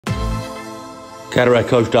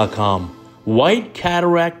CataractCoach.com. White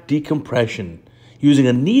cataract decompression. Using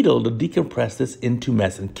a needle to decompress this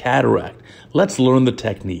intumescent cataract. Let's learn the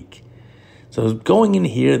technique. So going in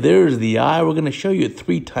here, there's the eye. We're going to show you at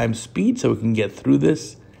 3 times speed so we can get through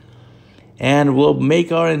this. And we'll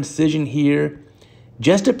make our incision here.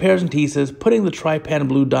 Just a paracentesis, putting the trypan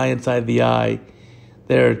blue dye inside the eye.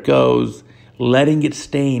 There it goes. Letting it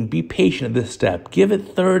stain. Be patient at this step. Give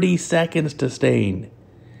it 30 seconds to stain.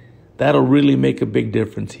 That'll really make a big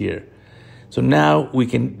difference here. So now we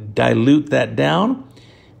can dilute that down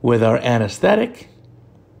with our anesthetic.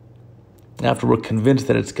 After we're convinced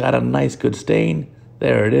that it's got a nice good stain,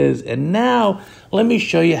 there it is. And now let me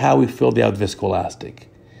show you how we fill the out viscoelastic.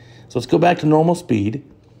 So let's go back to normal speed.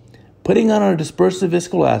 Putting on our dispersive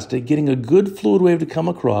viscoelastic, getting a good fluid wave to come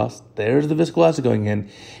across. There's the viscoelastic going in.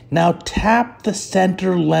 Now tap the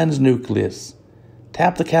center lens nucleus.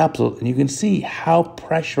 Tap the capsule, and you can see how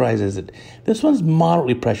pressurized is it. This one's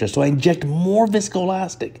moderately pressurized, so I inject more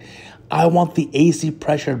viscoelastic. I want the AC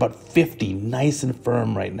pressure at about 50, nice and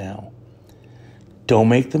firm right now. Don't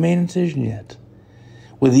make the main incision yet.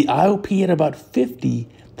 With the IOP at about 50,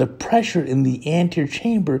 the pressure in the anterior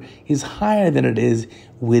chamber is higher than it is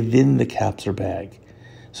within the capsular bag.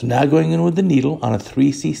 So now going in with the needle on a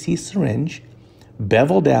 3 cc syringe,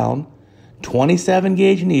 bevel down, 27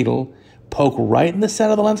 gauge needle, poke right in the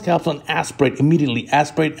center of the lens capsule and aspirate immediately.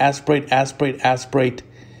 Aspirate, aspirate, aspirate, aspirate.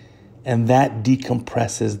 And that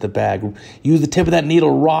decompresses the bag. Use the tip of that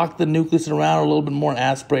needle, rock the nucleus around a little bit more,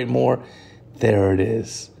 aspirate more. There it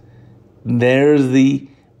is. There's the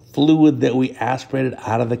fluid that we aspirated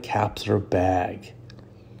out of the capsular bag.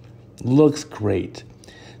 Looks great.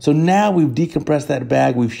 So now we've decompressed that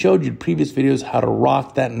bag. We've showed you in previous videos how to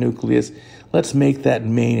rock that nucleus. Let's make that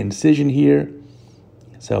main incision here.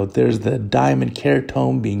 So there's the diamond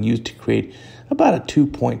keratome being used to create about a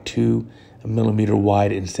 2.2 millimeter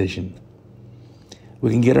wide incision.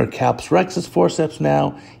 We can get our capsulorhexis forceps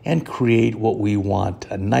now and create what we want.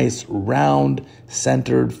 A nice round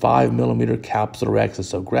centered 5 millimeter capsulorhexis.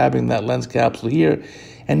 So grabbing that lens capsule here.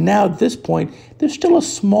 And now at this point, there's still a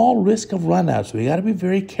small risk of run out. So we got to be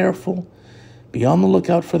very careful. Be on the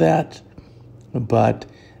lookout for that. But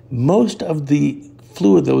most of the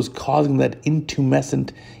fluid that was causing that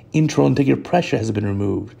intumescent intra-lenticular pressure has been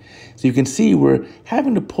removed. So you can see we're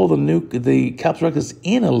having to pull the capsulorhexis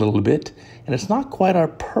in a little bit, and it's not quite our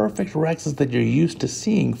perfect rhexis that you're used to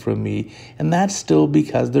seeing from me, and that's still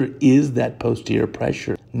because there is that posterior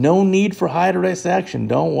pressure. No need for hydrodissection,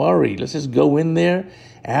 don't worry. Let's just go in there,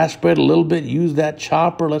 aspirate a little bit, use that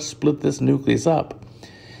chopper, let's split this nucleus up.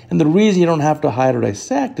 And the reason you don't have to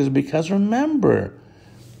hydrodissect is because, remember,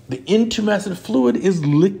 the intumescent fluid is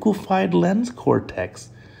liquefied lens cortex.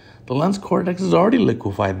 The lens cortex is already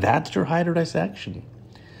liquefied. That's your hydrodissection.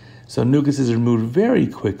 So nucleus is removed very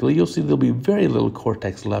quickly. You'll see there'll be very little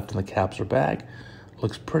cortex left in the capsular bag.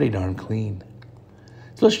 Looks pretty darn clean.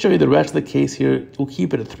 So let's show you the rest of the case here. We'll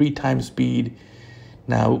keep it at 3 times speed.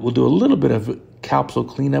 Now we'll do a little bit of capsule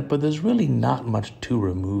cleanup, but there's really not much to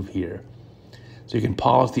remove here. So you can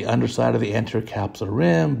polish the underside of the anterior capsular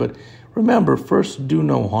rim, but remember, first do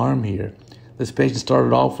no harm here. This patient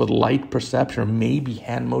started off with light perception or maybe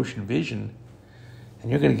hand motion vision,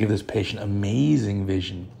 and you're going to give this patient amazing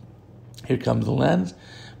vision. Here comes the lens,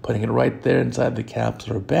 putting it right there inside the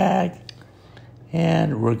capsular bag,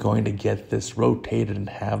 and we're going to get this rotated and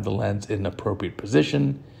have the lens in an appropriate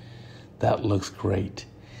position. That looks great.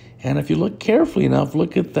 And if you look carefully enough,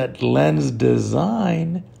 look at that lens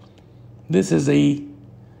design. This is a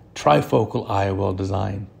trifocal IOL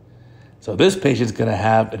design. So this patient's going to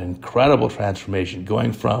have an incredible transformation,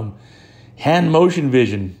 going from hand motion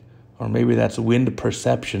vision, or maybe that's wind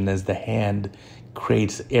perception as the hand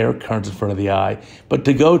creates air currents in front of the eye, but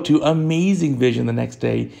to go to amazing vision the next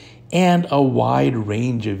day and a wide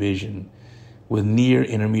range of vision with near,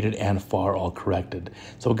 intermediate, and far all corrected.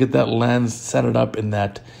 So we'll get that lens centered up in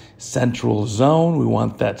that central zone. We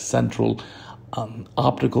want that central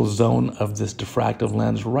optical zone of this diffractive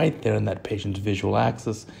lens right there in that patient's visual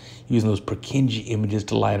axis, using those Purkinje images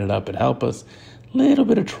to line it up and help us. Little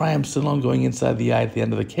bit of triamcinolone going inside the eye at the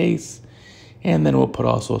end of the case, and then we'll put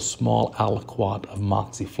also a small aliquot of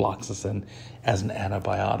moxifloxacin as an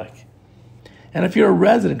antibiotic. And if you're a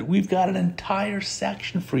resident, we've got an entire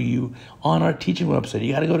section for you on our teaching website.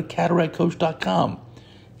 You got to go to cataractcoach.com.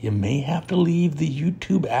 You may have to leave the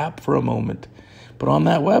YouTube app for a moment, but on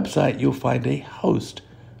that website, you'll find a host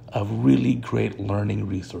of really great learning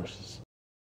resources.